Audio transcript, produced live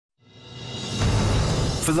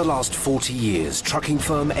For the last 40 years, trucking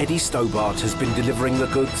firm Eddie Stobart has been delivering the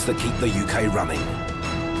goods that keep the UK running.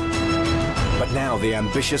 But now the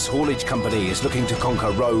ambitious haulage company is looking to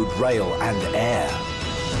conquer road, rail and air.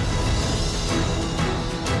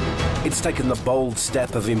 It's taken the bold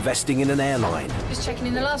step of investing in an airline. Just checking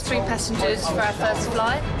in the last 3 passengers for our first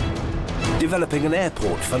flight. Developing an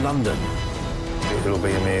airport for London. It'll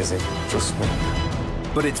be amazing, trust me.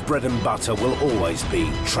 But its bread and butter will always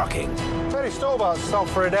be trucking. Eddie Stobart stopped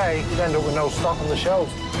for a day, you'd end up with no stock on the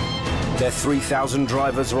shelves. Their 3,000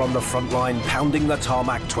 drivers are on the front line, pounding the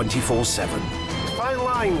tarmac 24/7. Fine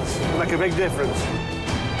lines make a big difference.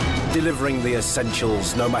 Delivering the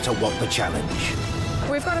essentials no matter what the challenge.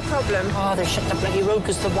 We've got a problem. Oh, they shut the bloody road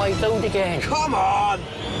because the white load again. Come on!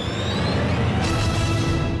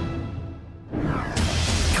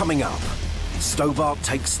 Coming up, Stobart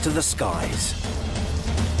takes to the skies.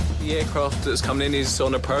 The aircraft that's coming in is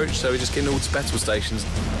on approach, so we're just getting all to battle stations.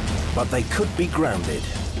 But they could be grounded.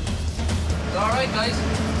 All right, guys.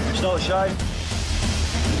 It's not a shame.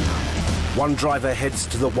 One driver heads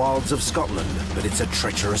to the wilds of Scotland, but it's a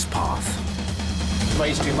treacherous path.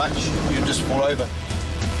 Weighs too much, you just fall over.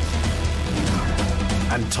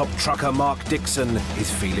 And top trucker Mark Dixon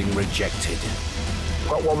is feeling rejected.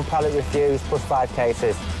 Got 1 pallet refused plus 5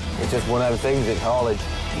 cases. It's just one of them things, it's haulage.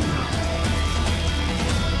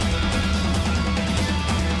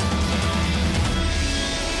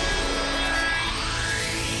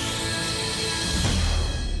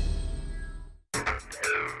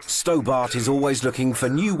 Stobart is always looking for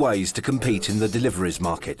new ways to compete in the deliveries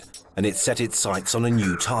market, and it's set its sights on a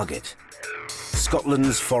new target.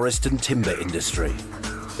 Scotland's forest and timber industry.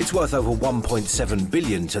 It's worth over 1.7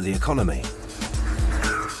 billion to the economy.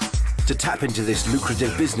 To tap into this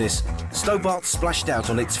lucrative business, Stobart splashed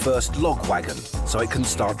out on its first log wagon so it can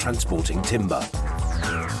start transporting timber.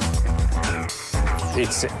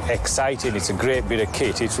 It's exciting, it's a great bit of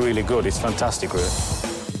kit, it's really good, it's fantastic really.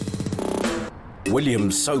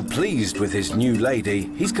 William's so pleased with his new lady,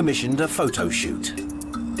 he's commissioned a photo shoot.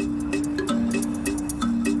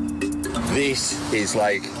 This is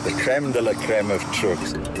like the creme de la creme of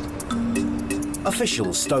trucks.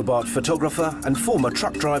 Official Stobart photographer and former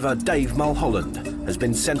truck driver Dave Mulholland has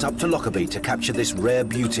been sent up to Lockerbie to capture this rare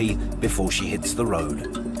beauty before she hits the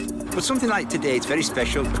road. But something like today, it's very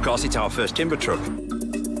special because it's our first timber truck.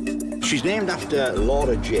 She's named after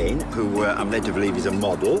Laura Jane, who I'm led to believe is a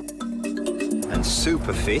model. And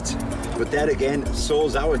super fit. But there again,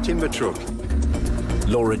 so's our timber truck.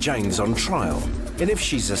 Laura Jane's on trial, and if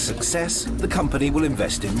she's a success, the company will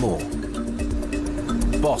invest in more.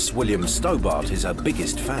 Boss William Stobart is her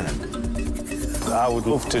biggest fan. I would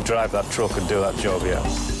love to drive that truck and do that job, yeah.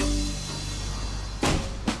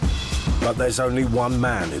 But there's only one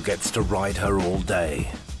man who gets to ride her all day.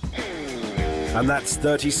 And that's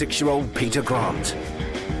 36-year-old Peter Grant.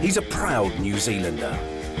 He's a proud New Zealander.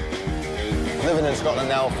 Living in Scotland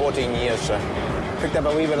now 14 years, so picked up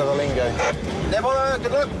a wee bit of the lingo. Deborah,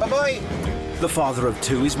 good luck, bye-bye. The father of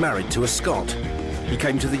 2 is married to a Scot. He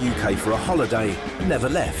came to the UK for a holiday and never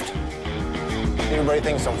left. Everybody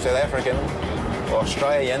thinks I'm South African or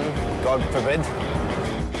Australian, God forbid.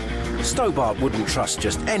 Stobart wouldn't trust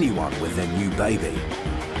just anyone with their new baby.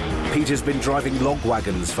 Peter's been driving log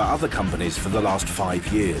wagons for other companies for the last 5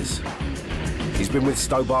 years. He's been with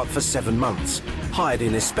Stobart for 7 months, hired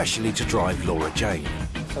in especially to drive Laura Jane.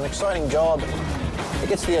 It's an exciting job. It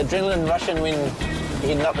gets the adrenaline rushing when you're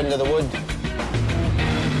heading up into the wood.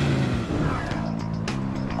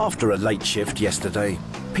 After a late shift yesterday,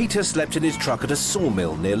 Peter slept in his truck at a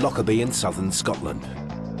sawmill near Lockerbie in southern Scotland.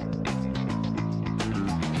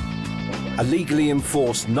 A legally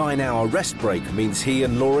enforced 9-hour rest break means he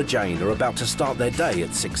and Laura Jane are about to start their day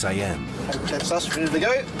at 6 a.m. That's us, ready to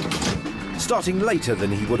go. Starting later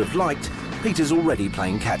than he would have liked, Peter's already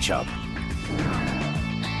playing catch-up.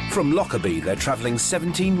 From Lockerbie, they're travelling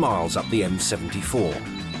 17 miles up the M74.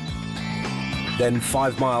 Then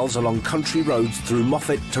 5 miles along country roads through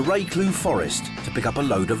Moffat to Rayclew Forest to pick up a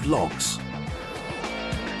load of logs.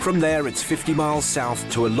 From there, it's 50 miles south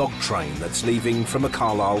to a log train that's leaving from a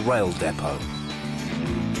Carlisle rail depot.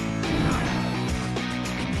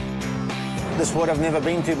 This wood I've never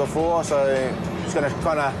been to before, so just going to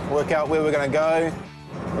kind of work out where we're going to go.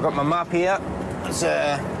 I've got my map here. It's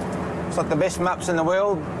not the best maps in the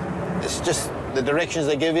world. It's just the directions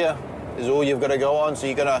they give you is all you've got to go on, so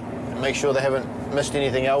you've got to make sure they haven't missed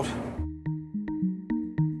anything out.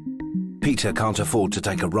 Peter can't afford to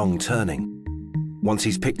take a wrong turning. Once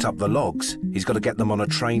he's picked up the logs, he's got to get them on a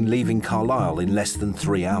train leaving Carlisle in less than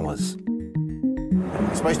 3 hours.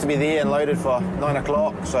 It's supposed to be there and loaded for 9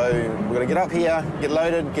 o'clock, so we're going to get up here, get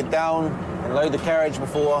loaded, get down, and load the carriage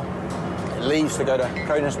before it leaves to go to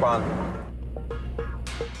Kronenspahn.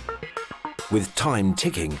 With time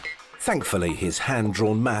ticking, thankfully his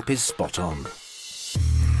hand-drawn map is spot on.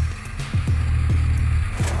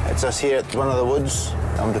 It's us here at one of the woods.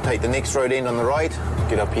 I'm to take the next road in on the right,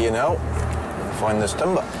 get up here now, and find this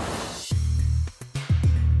timber.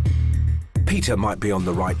 Peter might be on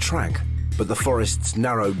the right track, but the forest's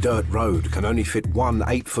narrow dirt road can only fit one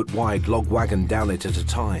 8-foot-wide log wagon down it at a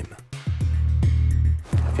time.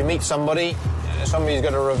 If you meet somebody's got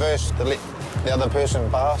to reverse to let the other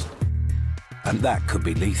person pass. And that could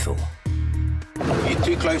be lethal. If you get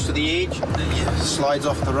too close to the edge, then it slides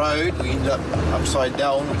off the road. We end up upside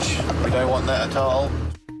down, which we don't want that at all.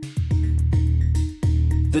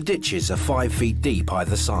 The ditches are 5 feet deep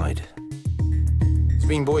either side. There's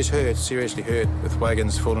been boys hurt, seriously hurt, with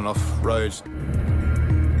wagons falling off roads.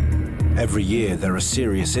 Every year there are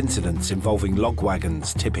serious incidents involving log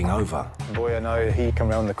wagons tipping over. The boy I know, he come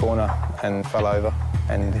around the corner and fell over,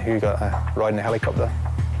 and he got riding a helicopter.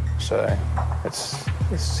 So it's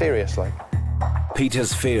serious, like.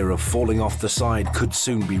 Peter's fear of falling off the side could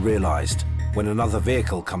soon be realised when another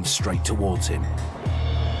vehicle comes straight towards him.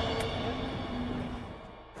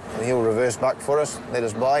 He'll reverse back for us, let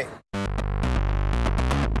us by.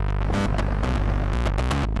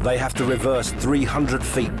 They have to reverse 300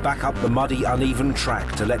 feet back up the muddy, uneven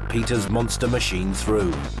track to let Peter's monster machine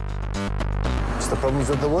through. It's the problems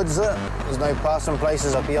with the woods, there's no passing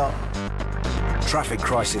places up here. Traffic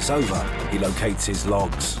crisis over, he locates his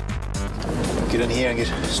logs. Get in here and get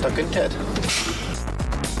stuck into it.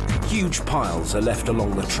 Huge piles are left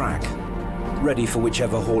along the track, ready for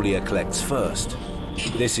whichever haulier collects first.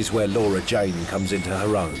 This is where Laura Jane comes into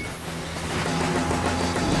her own.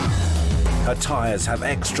 Her tyres have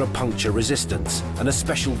extra puncture resistance and a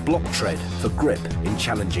special block tread for grip in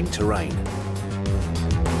challenging terrain.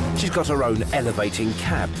 She's got her own elevating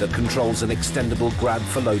cab that controls an extendable grab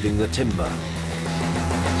for loading the timber.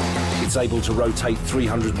 It's able to rotate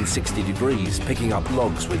 360 degrees, picking up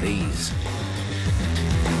logs with ease.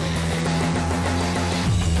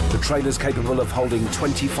 The trailer's capable of holding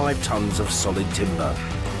 25 tons of solid timber.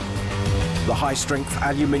 The high-strength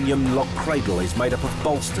aluminium log cradle is made up of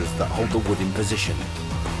bolsters that hold the wood in position.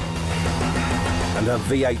 And a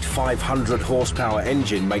V8 500 horsepower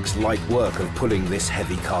engine makes light work of pulling this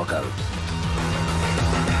heavy cargo.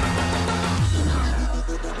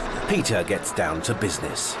 Peter gets down to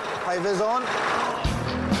business. High-vis on.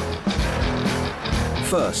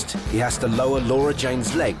 First, he has to lower Laura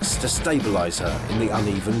Jane's legs to stabilise her in the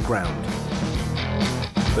uneven ground.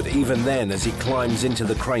 But even then, as he climbs into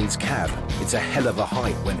the crane's cab, it's a hell of a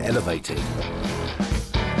height when elevated.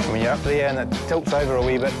 When you're up there and it tilts over a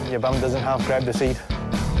wee bit, your bum doesn't half grab the seat.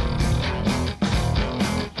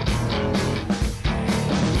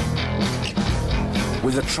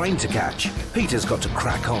 With a train to catch, Peter's got to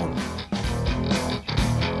crack on.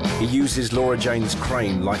 He uses Laura Jane's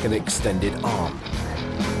crane like an extended arm.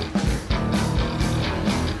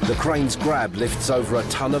 The crane's grab lifts over a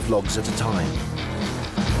ton of logs at a time.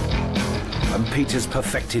 And Peter's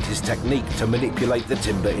perfected his technique to manipulate the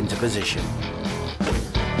timber into position.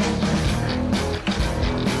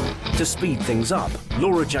 To speed things up,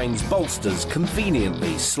 Laura Jane's bolsters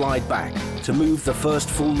conveniently slide back to move the first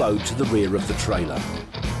full load to the rear of the trailer.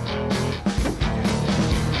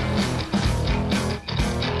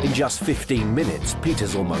 In just 15 minutes,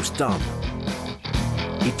 Peter's almost done.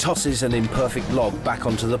 He tosses an imperfect log back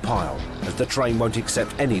onto the pile, as the train won't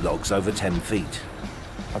accept any logs over 10 feet.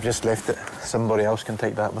 I've just left it. Somebody else can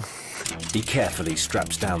take that one. He carefully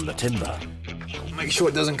straps down the timber. Make sure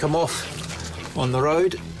it doesn't come off on the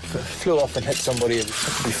road. If it flew off and hit somebody, it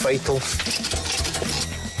would be fatal.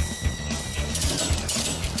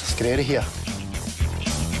 Let's get out of here.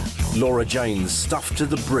 Laura Jane's stuffed to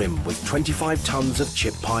the brim with 25 tons of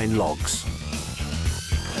chip pine logs.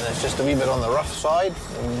 And it's just a wee bit on the rough side,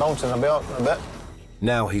 and bouncing about a bit.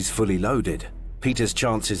 Now he's fully loaded. Peter's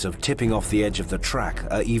chances of tipping off the edge of the track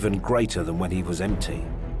are even greater than when he was empty.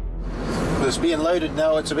 With it's being loaded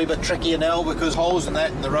now, it's a wee bit trickier now because holes in that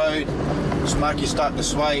in the road just make you start to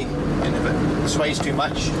sway, and if it sways too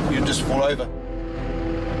much, you just fall over.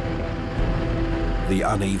 The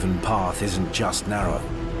uneven path isn't just narrow,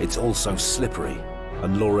 it's also slippery,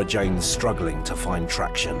 and Laura Jane's struggling to find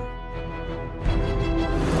traction.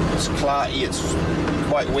 It's clarty, it's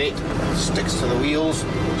quite wet, it sticks to the wheels,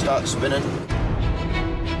 starts spinning.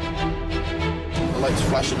 The light's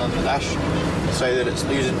flashing on the dash to say that it's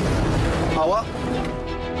losing power.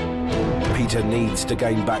 Peter needs to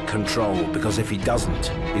gain back control because if he doesn't,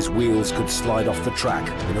 his wheels could slide off the track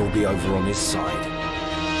and he'll be over on his side.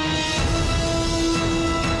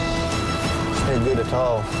 good at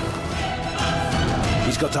all.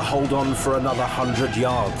 He's got to hold on for another 100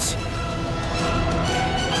 yards.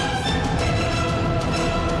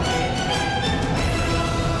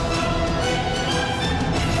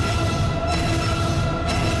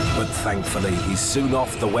 But thankfully, he's soon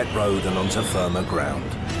off the wet road and onto firmer ground.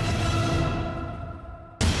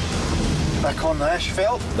 Back on the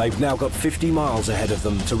asphalt. They've now got 50 miles ahead of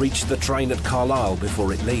them to reach the train at Carlisle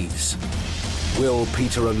before it leaves. Will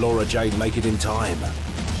Peter and Laura Jane make it in time?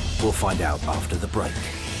 We'll find out after the break.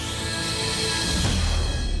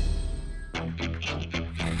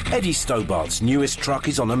 Eddie Stobart's newest truck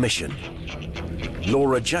is on a mission.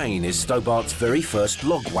 Laura Jane is Stobart's very first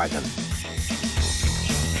log wagon.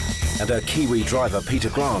 And her Kiwi driver, Peter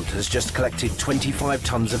Grant, has just collected 25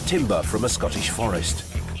 tonnes of timber from a Scottish forest.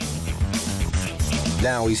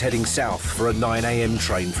 Now he's heading south for a 9 AM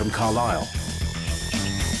train from Carlisle.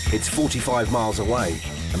 It's 45 miles away,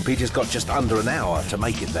 and Peter's got just under an hour to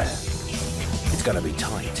make it there. It's going to be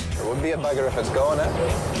tight. It would be a bugger if it's gone,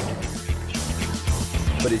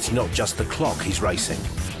 But it's not just the clock he's racing.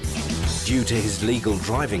 Due to his legal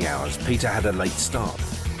driving hours, Peter had a late start,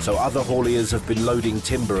 so other hauliers have been loading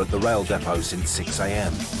timber at the rail depot since 6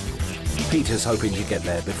 AM. Peter's hoping to get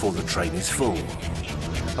there before the train is full.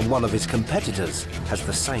 And one of his competitors has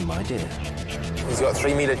the same idea. He's got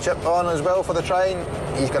 3 metre chip on as well for the train.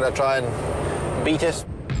 He's going to try and beat us.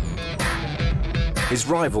 His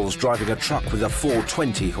rival's driving a truck with a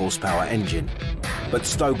 420 horsepower engine, but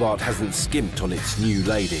Stobart hasn't skimped on its new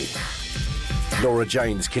lady. Laura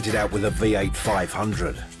Jane's kitted out with a V8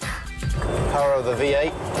 500. Power of the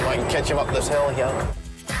V8. I can catch him up this hill here.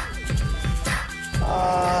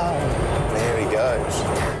 There he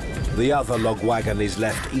goes. The other log wagon is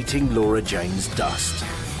left eating Laura Jane's dust.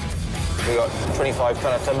 We got 25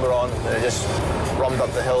 tonne of timber on, and it just rummed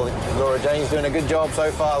up the hill. Laura Jane's doing a good job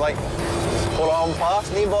so far, like, pull on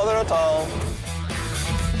past, no bother at all.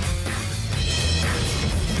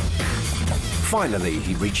 Finally,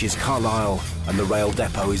 he reaches Carlisle, and the rail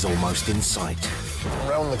depot is almost in sight.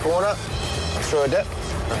 Round the corner, through a dip,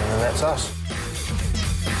 and that's us.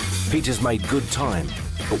 Peter's made good time,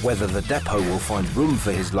 but whether the depot will find room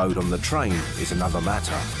for his load on the train is another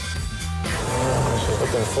matter.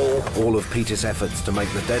 Looking full. All of Peter's efforts to make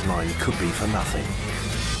the deadline could be for nothing.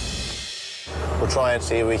 We'll try and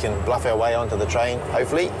see if we can bluff our way onto the train,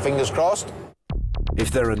 hopefully, fingers crossed.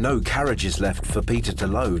 If there are no carriages left for Peter to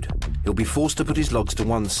load, he'll be forced to put his logs to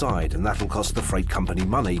one side, and that'll cost the freight company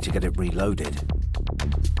money to get it reloaded.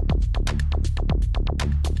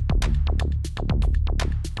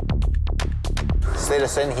 Let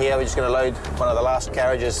us in here. We're just going to load one of the last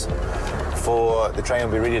carriages for the train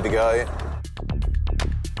will be ready to go.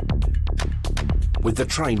 With the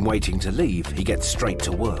train waiting to leave, he gets straight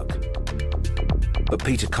to work. But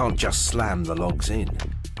Peter can't just slam the logs in.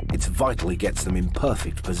 It's vital he gets them in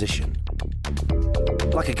perfect position.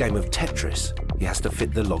 Like a game of Tetris, he has to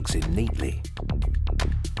fit the logs in neatly.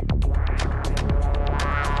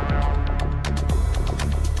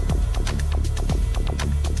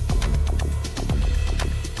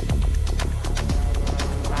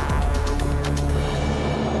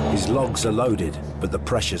 His logs are loaded, but the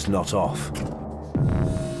pressure's not off.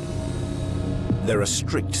 There are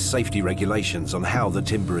strict safety regulations on how the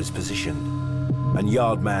timber is positioned, and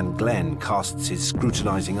yardman Glenn casts his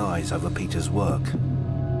scrutinising eyes over Peter's work.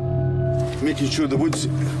 Making sure the wood's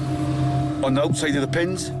on the outside of the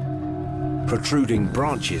pins. Protruding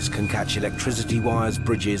branches can catch electricity wires,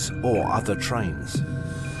 bridges, or other trains.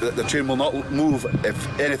 The train will not move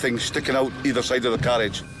if anything's sticking out either side of the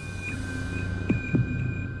carriage.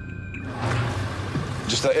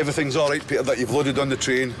 Just that everything's all right, Peter, that you've loaded on the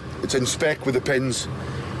train. It's in spec with the pins,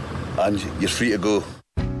 and you're free to go.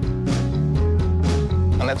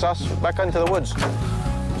 And it's us back into the woods.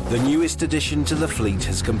 The newest addition to the fleet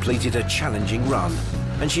has completed a challenging run,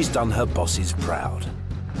 and she's done her bosses proud.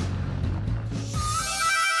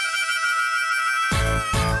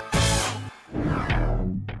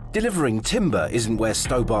 Delivering timber isn't where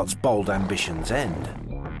Stobart's bold ambitions end.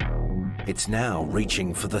 It's now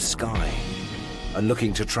reaching for the sky and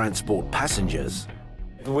looking to transport passengers.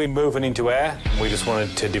 We're moving into air. We just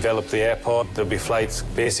wanted to develop the airport. There'll be flights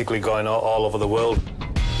basically going all over the world.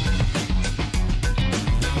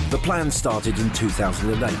 The plan started in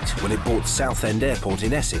 2008 when it bought Southend Airport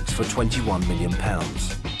in Essex for £21 million.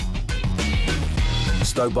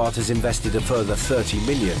 Stobart has invested a further £30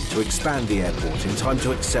 million to expand the airport in time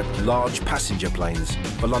to accept large passenger planes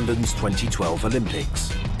for London's 2012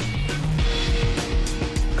 Olympics.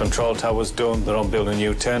 Control tower's done, they're on building a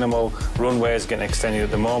new terminal, runway's getting extended at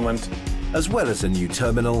the moment. As well as a new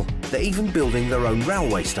terminal, They're even building their own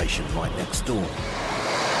railway station right next door.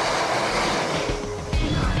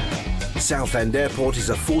 Southend Airport is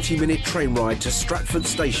a 40-minute train ride to Stratford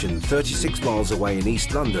Station, 36 miles away in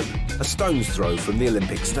East London, a stone's throw from the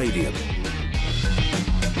Olympic Stadium.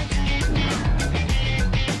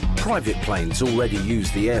 Private planes already use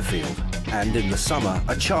the airfield, and in the summer,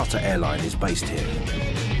 a charter airline is based here.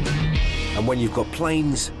 And when you've got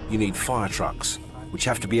planes, you need fire trucks, which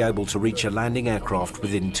have to be able to reach a landing aircraft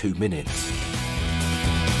within 2 minutes.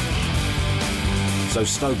 So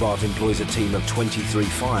Stobart employs a team of 23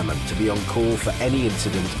 firemen to be on call for any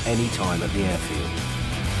incident, any time at the airfield.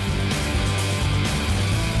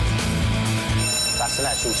 That's an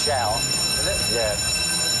actual shower. Is it? Yeah.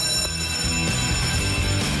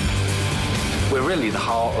 We're really the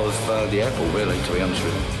heart of the airport, really, to be honest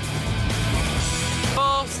with you.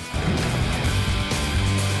 Fast,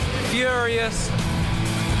 furious,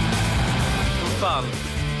 and fun.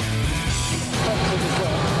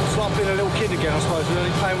 It's like being a little kid again, I suppose,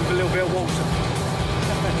 really, playing with a little bit of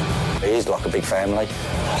water. It is like a big family.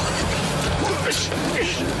 Let's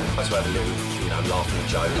have a little, laugh and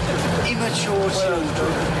joke. Immature children.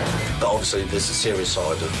 But obviously, there's a serious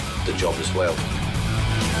side of the job as well.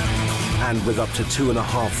 And with up to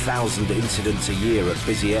 2,500 incidents a year at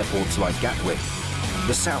busy airports like Gatwick,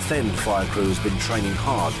 the Southend fire crew has been training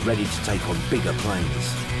hard, ready to take on bigger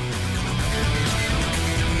planes.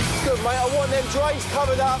 Good, mate, I want them drains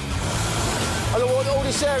covered up, and I want all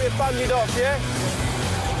this area bundled off, yeah?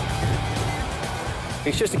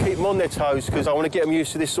 It's just to keep them on their toes, because I want to get them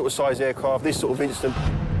used to this sort of size aircraft, this sort of incident.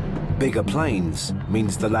 Bigger planes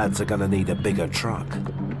means the lads are going to need a bigger truck.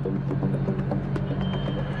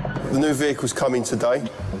 The new vehicle's coming today.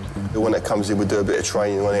 The one that comes in will do a bit of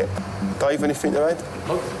training on it. Dave, anything to add?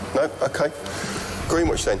 No? OK.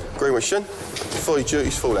 Greenwich then. Greenwich then. Fully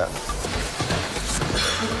duty's full out.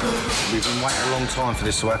 We've been waiting a long time for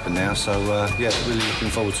this to happen now, so, yeah, really looking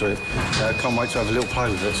forward to it. Can't wait to have a little play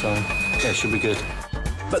with it, so, yeah, it should be good.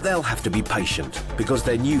 But they'll have to be patient, because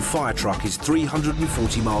their new fire truck is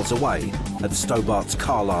 340 miles away at Stobart's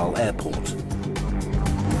Carlisle Airport.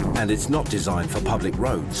 And it's not designed for public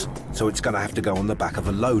roads, so it's going to have to go on the back of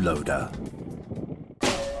a low loader.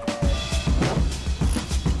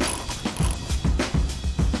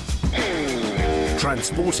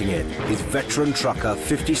 Transporting it is veteran trucker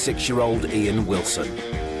 56-year-old Ian Wilson.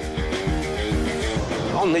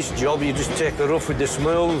 On this job, you just take the rough with the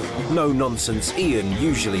smooth. No nonsense, Ian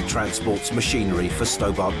usually transports machinery for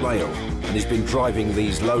Stobart Rail and has been driving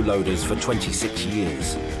these low loaders for 26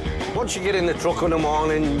 years. Once you get in the truck in the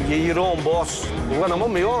morning, you're your own boss. When I'm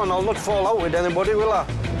on my own, I'll not fall out with anybody, will I?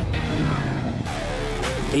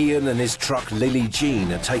 Ian and his truck Lily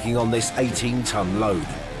Jean are taking on this 18-ton load.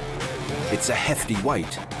 It's a hefty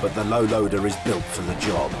weight, but the low loader is built for the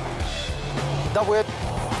job. That way,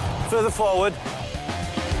 further forward.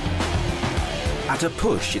 At a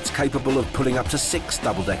push, it's capable of pulling up to 6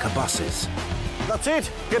 double-decker buses. That's it.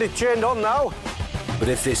 Get it chained on now. But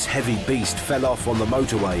if this heavy beast fell off on the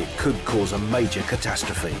motorway, it could cause a major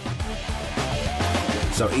catastrophe.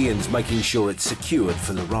 So Ian's making sure it's secured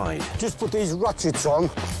for the ride. Just put these ratchets on.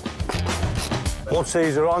 Once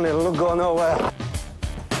these are on, it'll not go nowhere.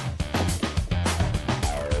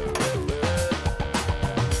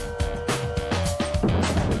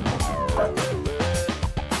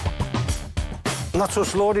 And that's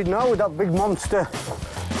us loaded now with that big monster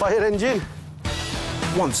fire engine.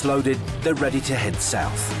 Once loaded, they're ready to head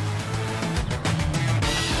south.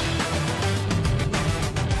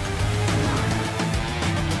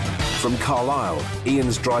 From Carlisle,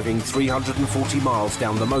 Ian's driving 340 miles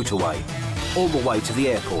down the motorway, all the way to the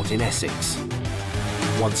airport in Essex.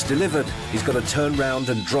 Once delivered, he's got to turn round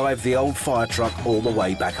and drive the old fire truck all the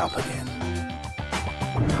way back up again.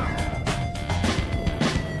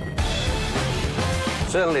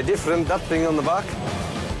 Certainly different, that thing on the back.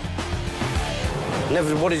 And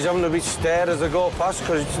everybody's having a bit stare as they go past,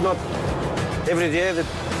 because it's not every day that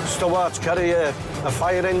Stobart's carry a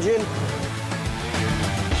fire engine.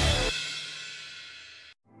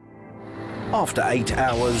 After 8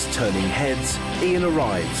 hours turning heads, Ian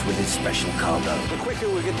arrives with his special cargo. The quicker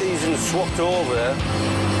we get these and swapped over,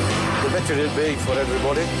 the better it'll be for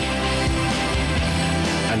everybody.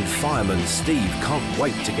 And fireman Steve can't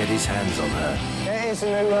wait to get his hands on her. Here's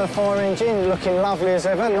a new fire engine, looking lovely as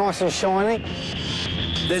ever, nice and shiny.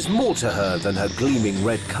 There's more to her than her gleaming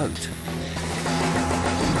red coat.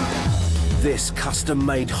 This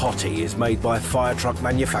custom-made hottie is made by fire truck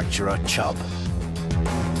manufacturer Chubb.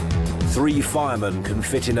 3 firemen can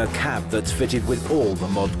fit in a cab that's fitted with all the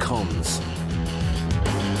mod cons.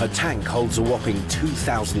 Her tank holds a whopping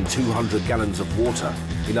 2,200 gallons of water,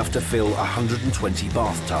 enough to fill 120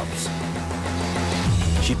 bathtubs.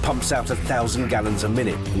 She pumps out 1,000 gallons a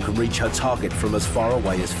minute and can reach her target from as far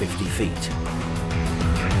away as 50 feet.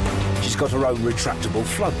 She's got her own retractable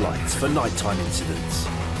floodlights for nighttime incidents.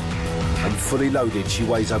 And fully loaded, she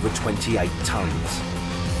weighs over 28 tons.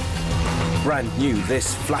 Brand new,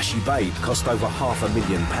 this flashy babe cost over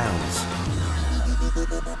 £500,000.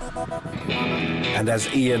 And as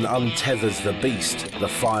Ian untethers the beast, the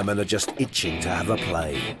firemen are just itching to have a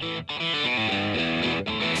play.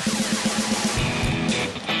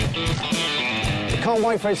 Can't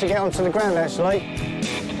wait for it to get onto the ground, actually.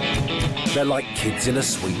 They're like kids in a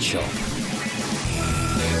sweet shop.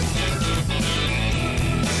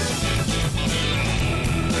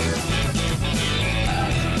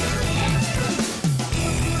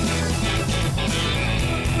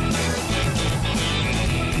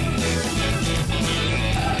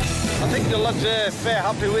 I think the lads are fair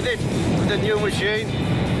happy with it, with the new machine.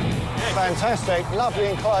 Fantastic, lovely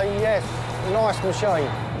and clean, yes, nice machine.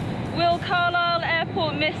 Will Carlisle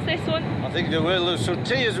Airport miss this one? I think they will. There's some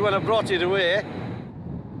tears when I brought it away.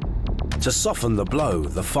 To soften the blow,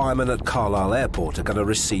 the firemen at Carlisle Airport are going to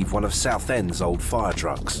receive one of Southend's old fire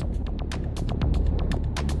trucks.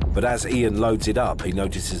 But as Ian loads it up, he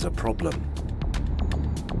notices a problem.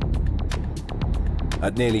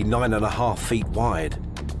 At nearly 9.5 feet wide,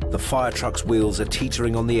 the fire truck's wheels are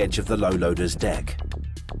teetering on the edge of the low loader's deck.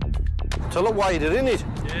 It's a lot wider, isn't it?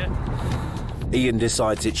 Yeah. Ian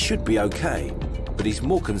decides it should be okay, but he's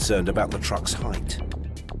more concerned about the truck's height.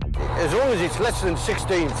 As long as it's less than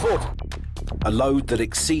 16 foot. A load that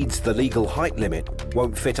exceeds the legal height limit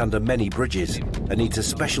won't fit under many bridges and needs a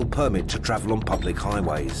special permit to travel on public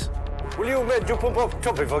highways. Will you jump up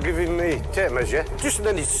top if I give him me tape measure? Just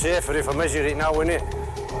then it's safer if I measure it now, innit?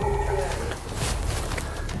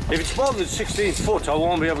 If it's more than 16 foot, I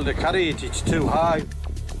won't be able to carry it. It's too high.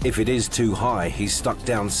 If it is too high, he's stuck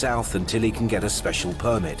down south until he can get a special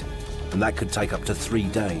permit, and that could take up to 3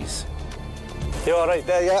 days. You all right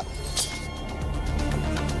there, yeah?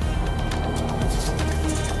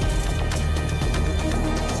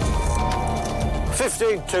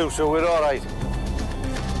 $15.2, so we're all right.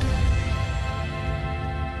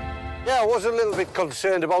 Yeah, I was a little bit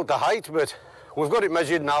concerned about the height, but we've got it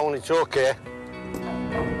measured now and it's okay.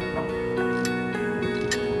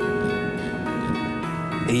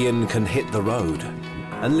 Ian can hit the road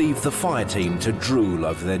and leave the fire team to drool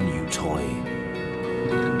over their new toy.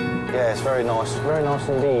 Yeah, it's very nice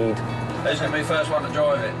indeed. Who's going to be the first one to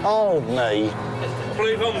drive it? Oh, me. I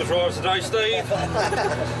believe I'm the driver today, Steve.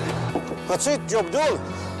 That's it, job done.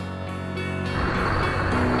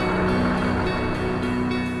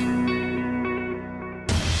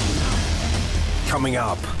 Coming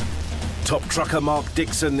up, top trucker Mark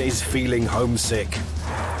Dixon is feeling homesick.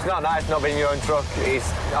 It's not nice not being your own truck.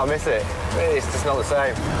 I miss it. It's just not the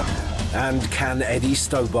same. And can Eddie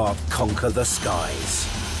Stobart conquer the skies?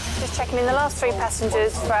 Just checking in the last 3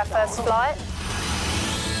 passengers for our first flight.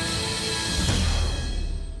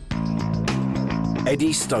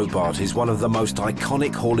 Eddie Stobart is one of the most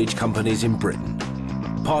iconic haulage companies in Britain.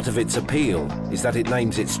 Part of its appeal is that it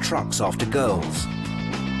names its trucks after girls.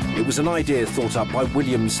 It was an idea thought up by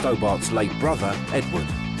William Stobart's late brother, Edward.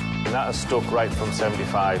 And that has stuck right from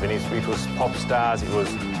 75, and it was pop stars, it was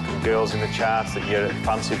girls in the charts that you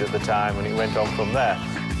fancied at the time, and it went on from there.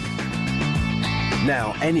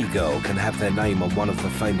 Now, any girl can have their name on one of the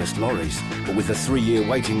famous lorries, but with a 3-year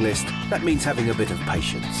waiting list, that means having a bit of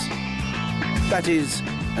patience. That is,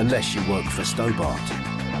 unless you work for Stobart.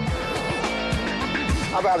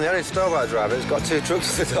 I bet I'm the only Stobart driver that's got 2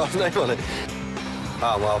 trucks with Stobart's name on it.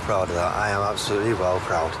 I'm well proud of that. I am absolutely well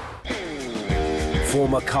proud.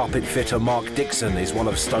 Former carpet fitter Mark Dixon is one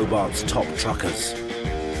of Stobart's top truckers.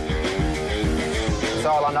 That's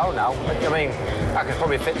all I know now. I mean, I could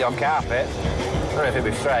probably fit the odd carpet. I don't know if it'd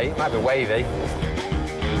be straight, it might be wavy.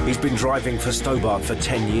 He's been driving for Stobart for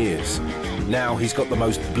 10 years. Now he's got the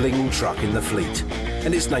most bling truck in the fleet,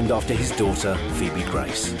 and it's named after his daughter, Phoebe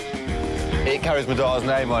Grace. It carries my daughter's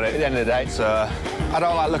name on it at the end of the day, so I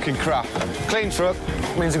don't like looking crap. Clean truck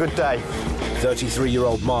means a good day.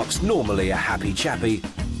 33-year-old Mark's normally a happy chappy,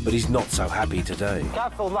 but he's not so happy today.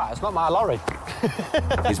 Can't film that, it's not my lorry.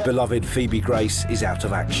 His beloved Phoebe Grace is out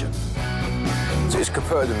of action. It's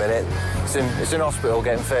kaput at the minute. It's in hospital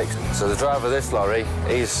getting fixed. So the driver of this lorry,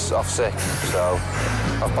 he's off sick, so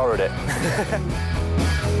I've borrowed it.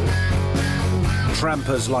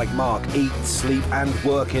 Trampers like Mark eat, sleep and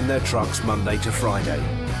work in their trucks Monday to Friday.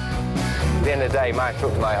 At the end of the day, my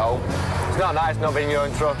truck's my home. It's not nice not being your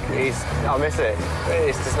own truck. I miss it.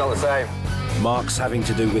 It's just not the same. Mark's having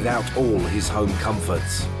to do without all his home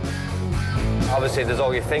comforts. Obviously, there's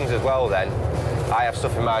all your things as well then. I have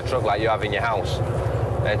stuff in my truck like you have in your house.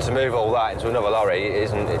 And to move all that into another lorry,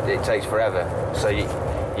 it takes forever. So you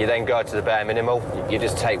then go to the bare minimal. You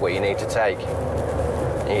just take what you need to take.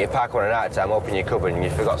 And you pack one at a time, open your cupboard, and you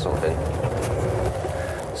forgot something.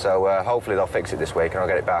 So hopefully they'll fix it this week and I'll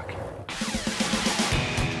get it back.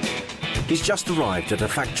 He's just arrived at a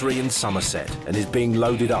factory in Somerset and is being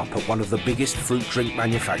loaded up at one of the biggest fruit drink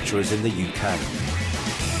manufacturers in the UK.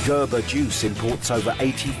 Gerber Juice imports over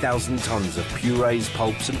 80,000 tonnes of purees,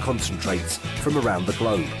 pulps and concentrates from around the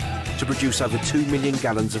globe to produce over 2 million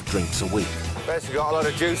gallons of drinks a week. Basically got a lot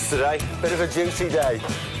of juice today, bit of a juicy day.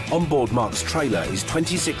 On board Mark's trailer is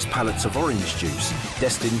 26 pallets of orange juice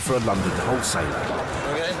destined for a London wholesaler.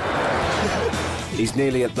 Okay. He's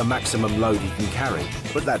nearly at the maximum load he can carry,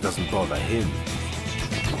 but that doesn't bother him.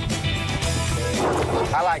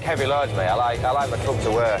 I like heavy loads, mate. I like my truck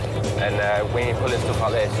to work, and when you're pulling stuff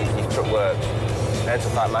like this, your truck works. Hence the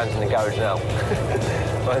fact mine's in the garage now.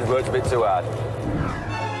 Mine works a bit too hard.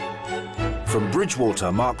 From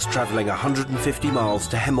Bridgewater, Mark's travelling 150 miles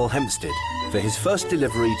to Hemel Hempstead for his first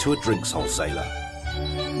delivery to a drinks wholesaler.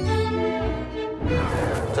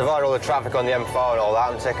 To avoid all the traffic on the M4 and all that,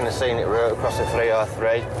 I'm taking a scenic route across the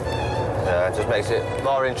 303. Just makes it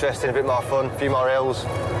more interesting, a bit more fun, a few more hills,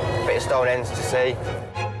 a bit of Stonehenge to see.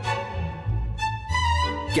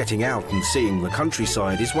 Getting out and seeing the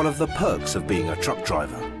countryside is one of the perks of being a truck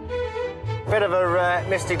driver. Bit of a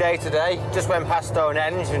misty day today. Just went past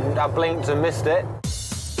Stonehenge and I blinked and missed it.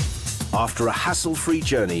 After a hassle-free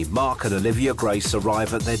journey, Mark and Olivia Grace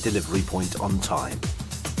arrive at their delivery point on time.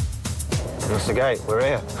 That's the gate, we're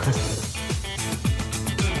here.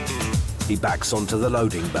 He backs onto the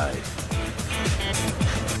loading bay.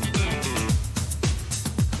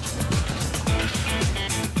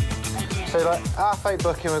 So like half-8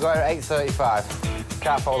 booking, we've got here at 8:35.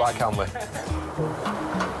 Can't fault that, can we?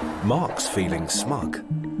 Mark's feeling smug,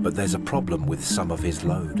 but there's a problem with some of his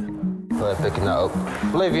load. We're picking that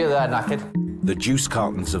up. Leave you there, knackered. The juice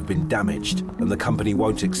cartons have been damaged, and the company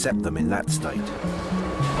won't accept them in that state.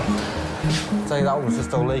 So that one's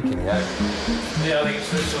just all leaking, yeah? Yeah, I think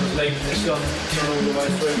this one's leaking. It's gone all the way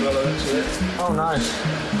through by the looks of it. Oh, nice.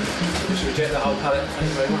 Just reject the whole pallet, thank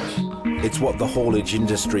you very much. It's what the haulage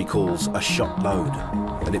industry calls a shot load,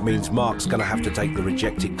 and it means Mark's going to have to take the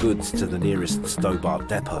rejected goods to the nearest Stobart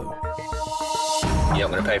depot. You're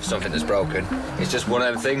not going to pay for something that's broken. It's just one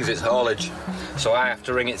of them things, it's haulage. So I have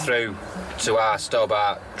to ring it through to our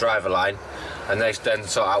Stobart driver line, and they then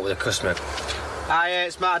sort out with the customer. Hi,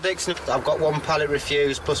 it's Mark Dixon. I've got 1 pallet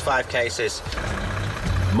refused, plus 5 cases.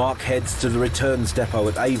 Mark heads to the returns depot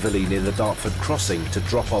at Averley near the Dartford crossing to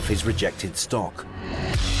drop off his rejected stock,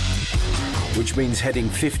 which means heading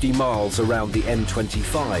 50 miles around the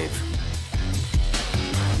M25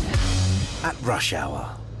 at rush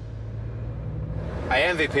hour. I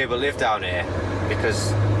envy people who live down here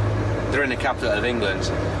because they're in the capital of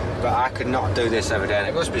England, but I could not do this every day, and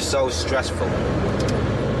it must be so stressful.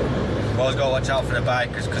 Always got to watch out for the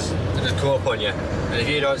bikers because they just come up on you, and if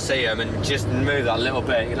you don't see them and just move that little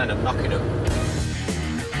bit, you'll end up knocking them.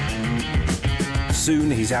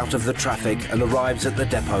 Soon he's out of the traffic and arrives at the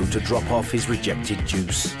depot to drop off his rejected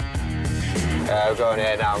juice. We'll go in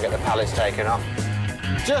here now and get the pallets taken off.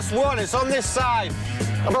 Just one, it's on this side.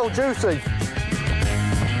 I'm all juicy.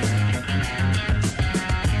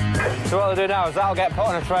 So what I'll do now is that'll get put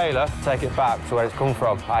on a trailer, take it back to where it's come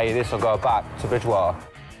from, i.e. this will go back to Bridgewater,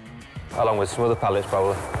 along with some other pallets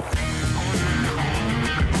probably.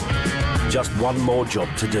 Just one more job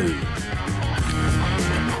to do.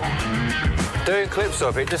 Doing clips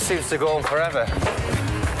up, it just seems to go on forever.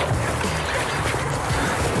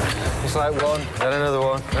 It's like one, then another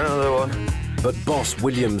one, then another one. But boss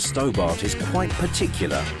William Stobart is quite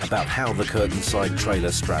particular about how the curtain-side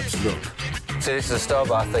trailer straps look. See, this is a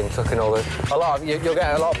Stobart thing, tucking all the... You'll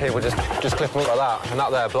get a lot of people just clip them up like that, and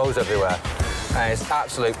that there blows everywhere. And it's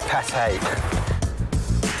absolute pet hate.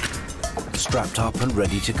 Strapped up and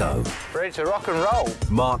ready to go. Ready to rock and roll.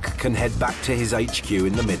 Mark can head back to his HQ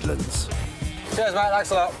in the Midlands. Cheers, mate,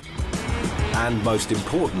 thanks a lot. And most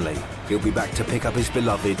importantly, he'll be back to pick up his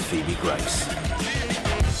beloved Phoebe Grace.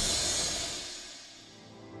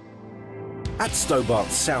 At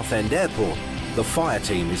Stobart's Southend Airport, the fire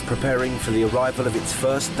team is preparing for the arrival of its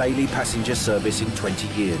first daily passenger service in 20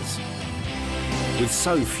 years. With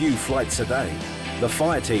so few flights a day, the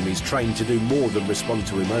fire team is trained to do more than respond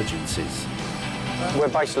to emergencies. We're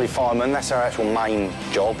basically firemen, that's our actual main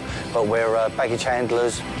job, but we're baggage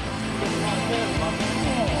handlers,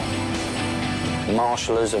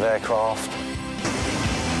 marshallers of aircraft.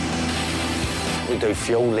 We do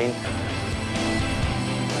fueling.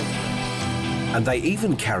 And they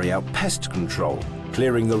even carry out pest control,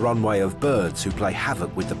 clearing the runway of birds who play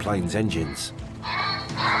havoc with the plane's engines.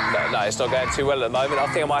 No, it's not going too well at the moment. I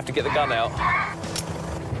think I might have to get the gun out.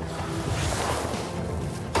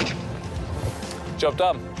 Job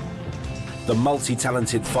done. The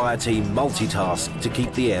multi-talented fire team multitask to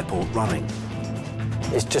keep the airport running.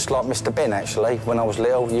 It's just like Mr. Ben, actually. When I was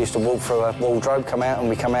little, we used to walk through a wardrobe, come out, and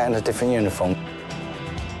we come out in a different uniform.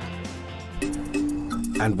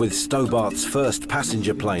 And with Stobart's first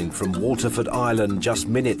passenger plane from Waterford Island just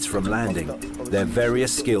minutes from landing, their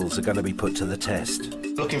various skills are going to be put to the test.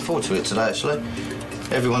 Looking forward to it today, actually.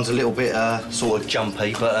 Everyone's a little bit sort of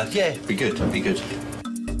jumpy, but yeah, be good, be good.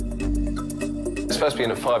 It's supposed to be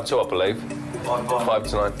in at 5 to, I believe. 5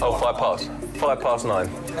 to 9. Oh, 5 past. 5 past 9.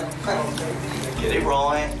 Get it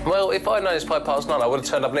right. Well, if I'd known it's 5 past 9, I would have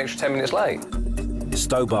turned up an extra 10 minutes late.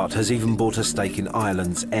 Stobart has even bought a stake in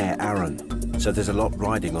Ireland's Air Arran, so there's a lot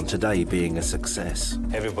riding on today being a success.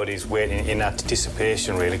 Everybody's waiting in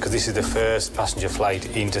anticipation, really, because this is the first passenger flight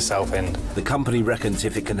into Southend. The company reckons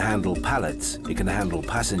if it can handle pallets, it can handle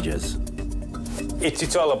passengers.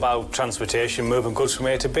 It's all about transportation, moving goods from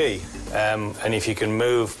A to B. And if you can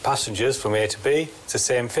move passengers from A to B, it's the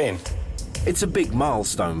same thing. It's a big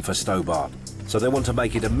milestone for Stobart, so they want to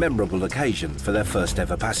make it a memorable occasion for their first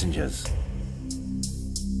ever passengers.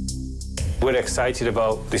 We're excited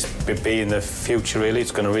about this being the future, really.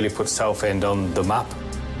 It's going to really put Southend on the map.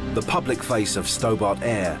 The public face of Stobart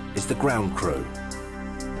Air is the ground crew.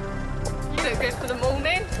 You look good for the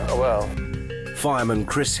morning. Oh, well. Fireman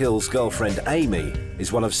Chris Hill's girlfriend, Amy,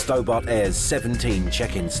 is one of Stobart Air's 17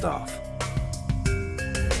 check-in staff.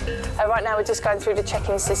 Right now we're just going through the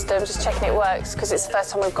check-in system, just checking it works, because it's the first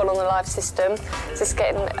time we've gone on the live system. Just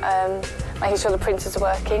getting, making sure the printers are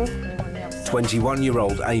working.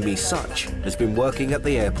 21-year-old Amy Such has been working at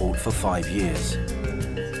the airport for 5 years.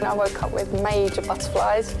 I woke up with major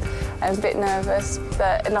butterflies. I was a bit nervous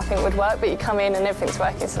that nothing would work, but you come in and everything's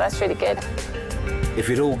working, so that's really good. If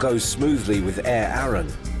it all goes smoothly with Air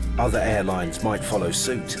Arran, other airlines might follow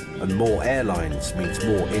suit, and more airlines means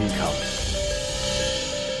more income.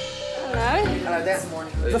 Hello. Hello there.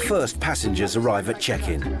 Morning. The first passengers arrive at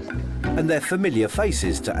check-in, and they're familiar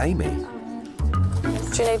faces to Amy.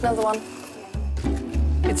 Do you need another one?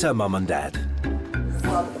 It's her mum and dad.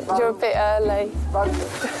 You're a bit early.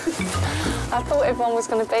 I thought everyone was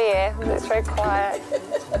going to be here, but it's very quiet.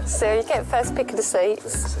 So you get first pick of the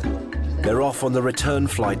seats. They're off on the return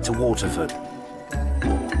flight to Waterford.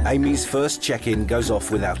 Amy's first check-in goes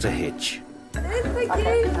off without a hitch.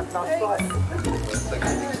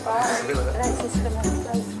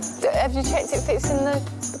 Have you checked it fits in the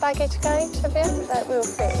baggage gauge, have you? That will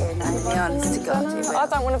fit in, to be honest to God. I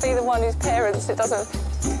don't want to be the one whose parents it doesn't...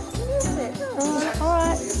 All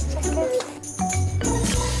right, let's check it.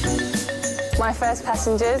 My first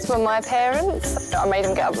passengers were my parents. I made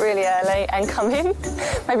them get up really early and come in,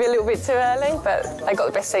 maybe a little bit too early, but they got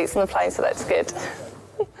the best seats on the plane, so that's good.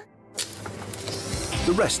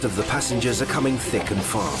 The rest of the passengers are coming thick and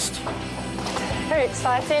fast. Very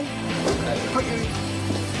exciting.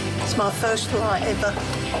 It's my first flight ever.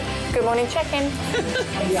 Good morning, check-in.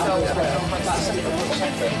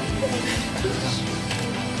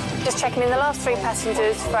 Just checking in the last 3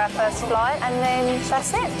 passengers for our first flight, and then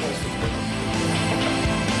that's it.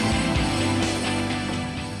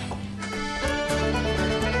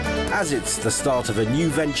 As it's the start of a new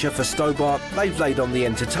venture for Stobart, they've laid on the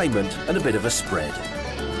entertainment and a bit of a spread.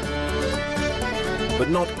 But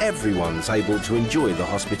not everyone's able to enjoy the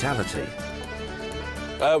hospitality.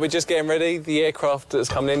 We're just getting ready. The aircraft that's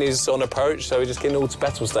coming in is on approach, so we're just getting all to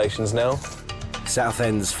battle stations now.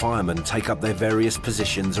 Southend's firemen take up their various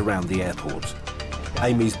positions around the airport.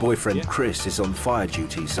 Amy's boyfriend Chris is on fire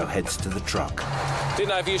duty, so heads to the truck. Didn't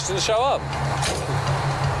know if you used to show up.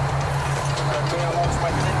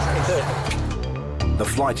 The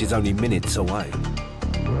flight is only minutes away.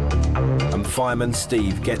 And fireman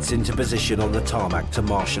Steve gets into position on the tarmac to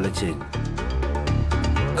marshal it in.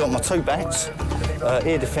 Got my 2 bats,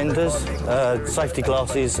 ear defenders, safety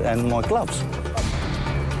glasses and my gloves.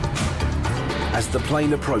 As the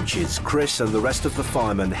plane approaches, Chris and the rest of the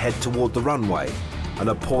firemen head toward the runway and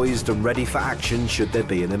are poised and ready for action should there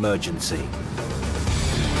be an emergency.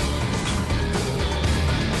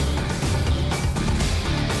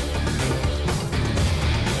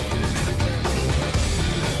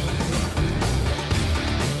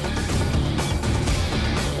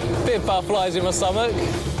 Bit of butterflies in my stomach.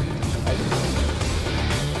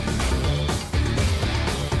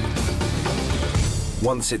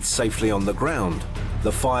 Once it's safely on the ground,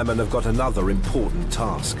 the firemen have got another important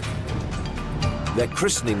task. They're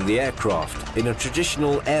christening the aircraft in a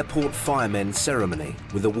traditional airport firemen ceremony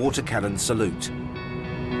with a water cannon salute.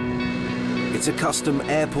 It's a custom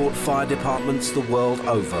airport fire departments the world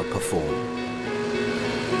over perform.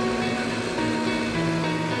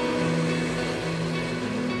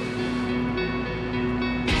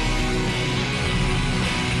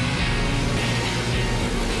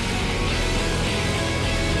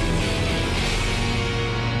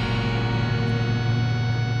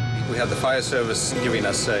 We had the fire service giving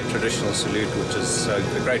us a traditional salute, which is a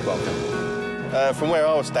great welcome. From where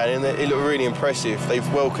I was standing, it looked really impressive.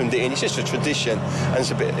 They've welcomed it in. It's just a tradition, and it's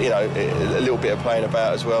a bit, you know, a little bit of playing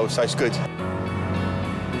about as well, so it's good.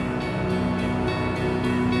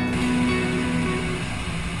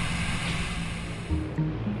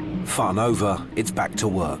 Fun over, it's back to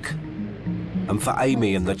work. And for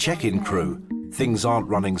Amy and the check-in crew, things aren't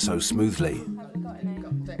running so smoothly.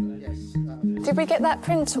 Did we get that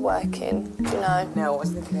printer working? Do you know? No, it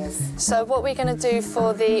wasn't the case. So what are we going to do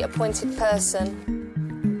for the appointed person?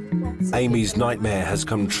 Amy's nightmare has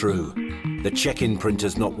come true. The check-in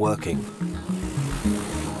printer's not working.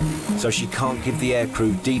 So she can't give the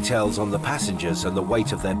aircrew details on the passengers and the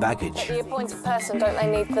weight of their baggage. The appointed person, don't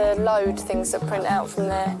they need the load things that print out from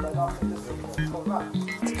there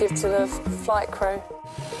to give to the flight crew?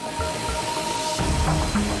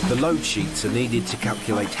 The load sheets are needed to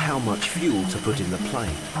calculate how much fuel to put in the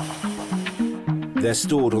plane. They're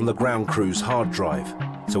stored on the ground crew's hard drive,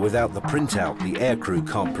 so without the printout, the aircrew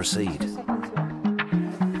can't proceed.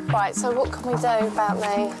 Right, so what can we do about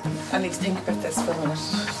the... I need to think about this for a minute.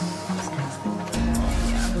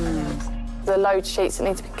 The load sheets that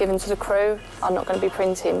need to be given to the crew are not going to be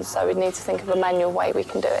printing, so we need to think of a manual way we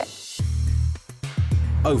can do it.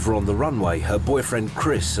 Over on the runway, her boyfriend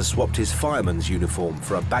Chris has swapped his fireman's uniform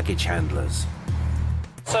for a baggage handler's.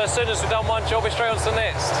 So as soon as we've done one job, we're straight on to the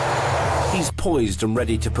next. He's poised and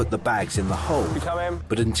ready to put the bags in the hold. You come in.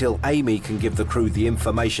 But until Amy can give the crew the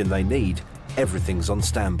information they need, everything's on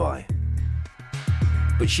standby.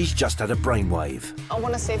 But she's just had a brainwave. I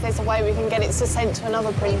want to see if there's a way we can get it to send to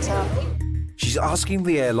another printer. She's asking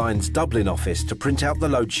the airline's Dublin office to print out the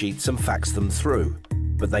load sheets and fax them through,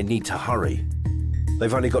 but they need to hurry.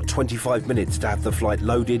 They've only got 25 minutes to have the flight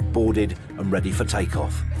loaded, boarded and ready for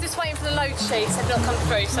takeoff. Just waiting for the load sheets, they've not come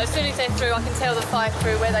through. So as soon as they're through, I can tell the fire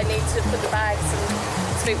crew where they need to put the bags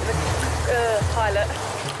and speak with the pilot.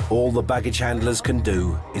 All the baggage handlers can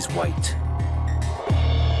do is wait.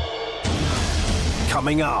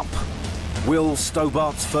 Coming up, will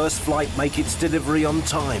Stobart's first flight make its delivery on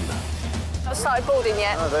time? I've started boarding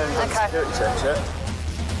yet? Okay.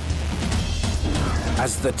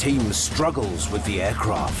 As the team struggles with the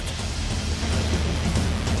aircraft.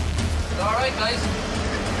 All right, guys.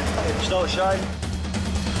 Start shine.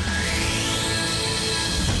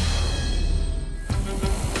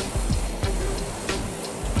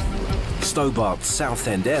 Stobart's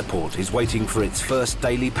Southend Airport is waiting for its first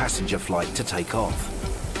daily passenger flight to take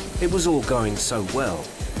off. It was all going so well,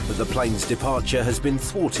 but the plane's departure has been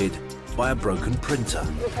thwarted by a broken printer.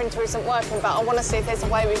 The printer isn't working, but I want to see if there's a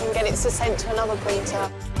way we can get it to send to another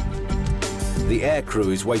printer. The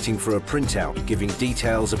aircrew is waiting for a printout giving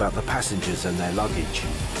details about the passengers and their luggage.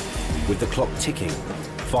 With the clock ticking,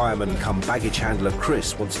 fireman come baggage handler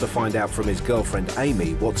Chris wants to find out from his girlfriend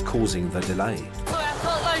Amy what's causing the delay. Sorry, I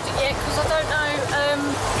can't load it yet because I don't know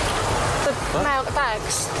the amount of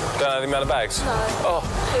bags. Don't know the amount of bags? No. Oh.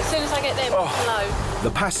 As soon as I get them, I can load.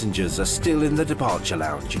 The passengers are still in the departure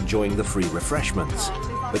lounge enjoying the free refreshments,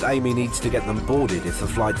 but Amy needs to get them boarded if the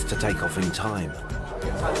flight's to take off in time.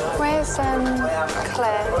 Where's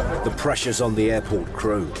Claire? The pressure's on the airport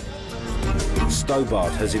crew.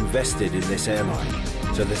 Stobart has invested in this airline,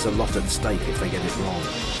 so there's a lot at stake if they get it wrong.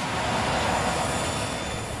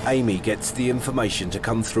 Amy gets the information to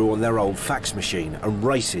come through on their old fax machine and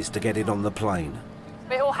races to get it on the plane.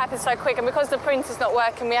 It all happened so quick, and because the printer's not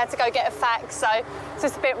working, we had to go get a fax, so it's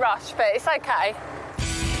just a bit rushed, but it's okay.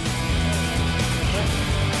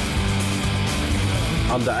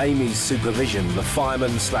 Under Amy's supervision, the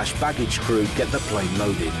fireman/baggage crew get the plane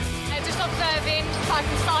loaded. They're just observing, so I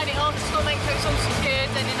can sign it off, just got to make sure it's all secured,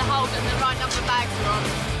 then in the hold and the right number of bags are on.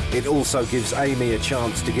 It also gives Amy a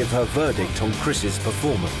chance to give her verdict on Chris's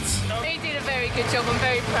performance. He did a very good job, I'm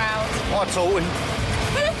very proud. I taught him.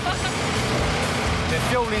 The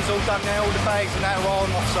fueling's all done now, all the bags and that are on,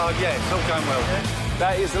 so yeah, it's all going well.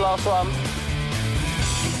 That is the last one.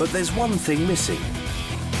 But there's one thing missing,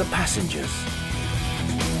 the passengers.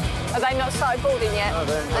 Have they not started boarding yet? No,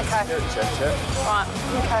 they're not. Okay. Right,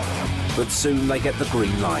 okay. But soon they get the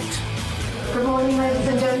green light. Good morning, ladies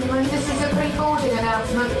and gentlemen. This is a pre-boarding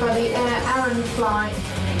announcement for the Air Arran flight.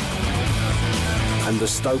 And the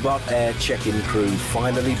Stobart Air check-in crew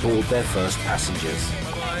finally board their first passengers.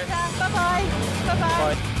 Bye-bye.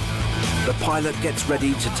 Bye-bye. The pilot gets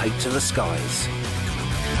ready to take to the skies.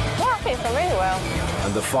 Well, I think it's done really well.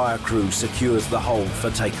 And the fire crew secures the hold for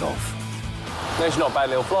takeoff. No, it's not a bad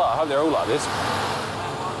little flight. I hope they're all like this.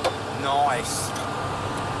 Nice.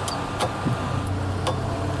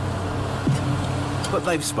 But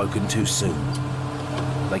they've spoken too soon.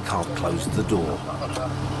 They can't close the door.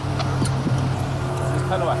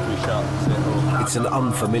 It's an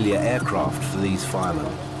unfamiliar aircraft for these firemen.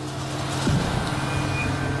 All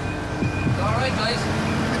right, guys.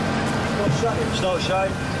 Start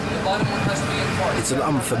shine. It's an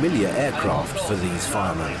unfamiliar aircraft for these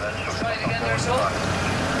firemen.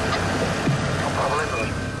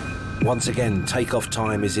 Once again, takeoff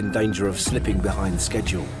time is in danger of slipping behind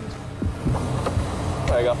schedule.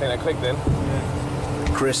 There you go, I think that clicked in.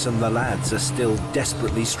 Chris and the lads are still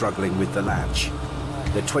desperately struggling with the latch.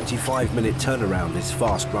 The 25-minute turnaround is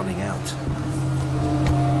fast running out.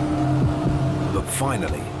 But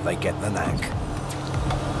finally, they get the knack.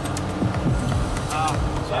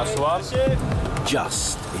 That's the one.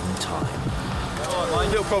 Just in time. A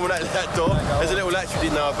little problem with that door. There's a little latch we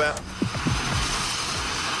didn't know about.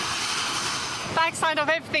 Backside of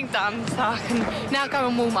everything done, so I can now go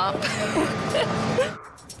and warm up.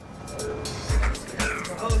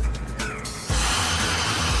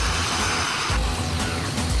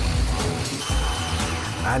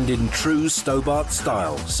 And in true Stobart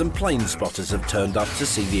style, some plane spotters have turned up to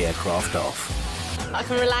see the aircraft off. I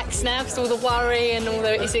can relax now because all the worry and all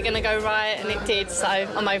the is it going to go right, and it did, so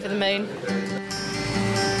I'm over the moon.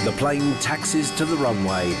 The plane taxis to the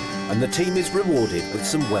runway and the team is rewarded with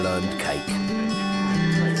some well-earned cake.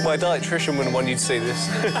 My dietitian wouldn't want you to see this.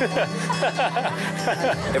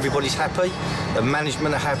 Everybody's happy, the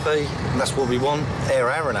management are happy, and that's what we want.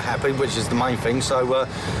 Aaron are happy, which is the main thing, so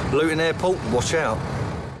Luton Airport, watch out.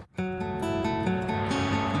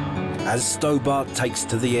 As Stobart takes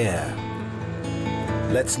to the air,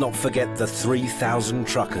 let's not forget the 3,000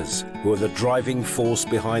 truckers who are the driving force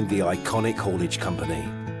behind the iconic haulage company.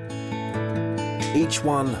 Each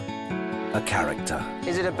one a character.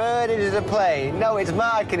 Is it a bird? Is it a plane? No, it's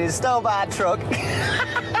Mark in his Stobart truck.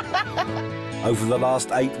 Over the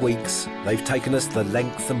last 8 weeks, they've taken us the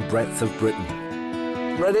length and breadth of Britain.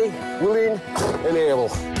 Ready, willing, and able.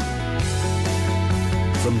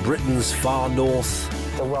 From Britain's far north...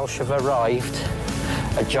 The Welsh have arrived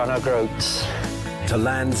at John O'Groats. To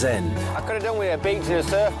Land's End. I could have done with a beach and a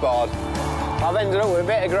surfboard. I've ended up with a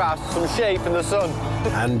bit of grass, some sheep and the sun.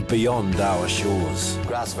 And beyond our shores.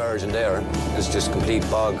 Grass verge and there is just complete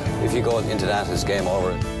bog. If you go into that, it's game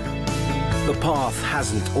over. The path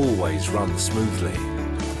hasn't always run smoothly.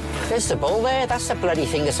 There's the bull there. That's the bloody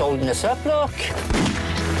thing that's holding us up, look.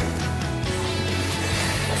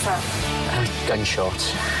 What's that? A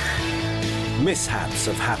gunshot. Mishaps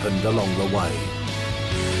have happened along the way.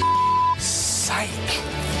 Sake.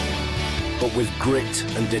 But with grit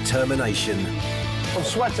and determination, I'm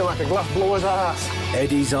sweating like a glass blower's ass.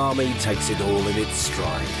 Eddie's army takes it all in its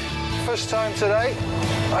stride. First time today,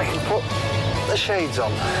 I can put the shades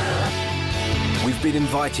on. We've been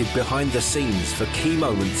invited behind the scenes for key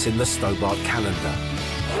moments in the Stobart calendar.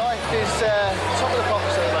 Life is top of the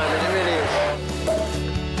pops at the moment, it really is.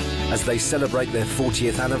 As they celebrate their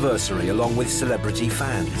 40th anniversary along with celebrity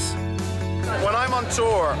fans. When I'm on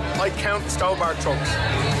tour, I count Stobart trucks.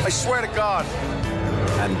 I swear to God.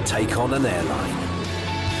 And take on an airline.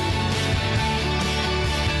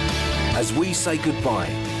 As we say goodbye,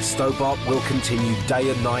 Stobart will continue day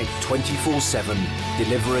and night, 24/7,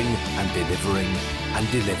 delivering and delivering and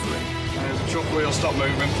delivering. The truck wheels stop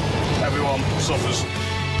moving, everyone suffers.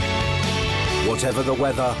 Whatever the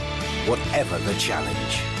weather, whatever the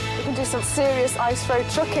challenge. We can do some serious ice road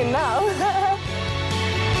trucking now.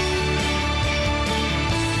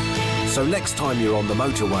 So next time you're on the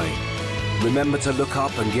motorway, remember to look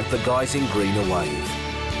up and give the guys in green a wave.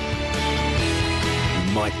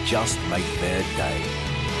 You might just make their day.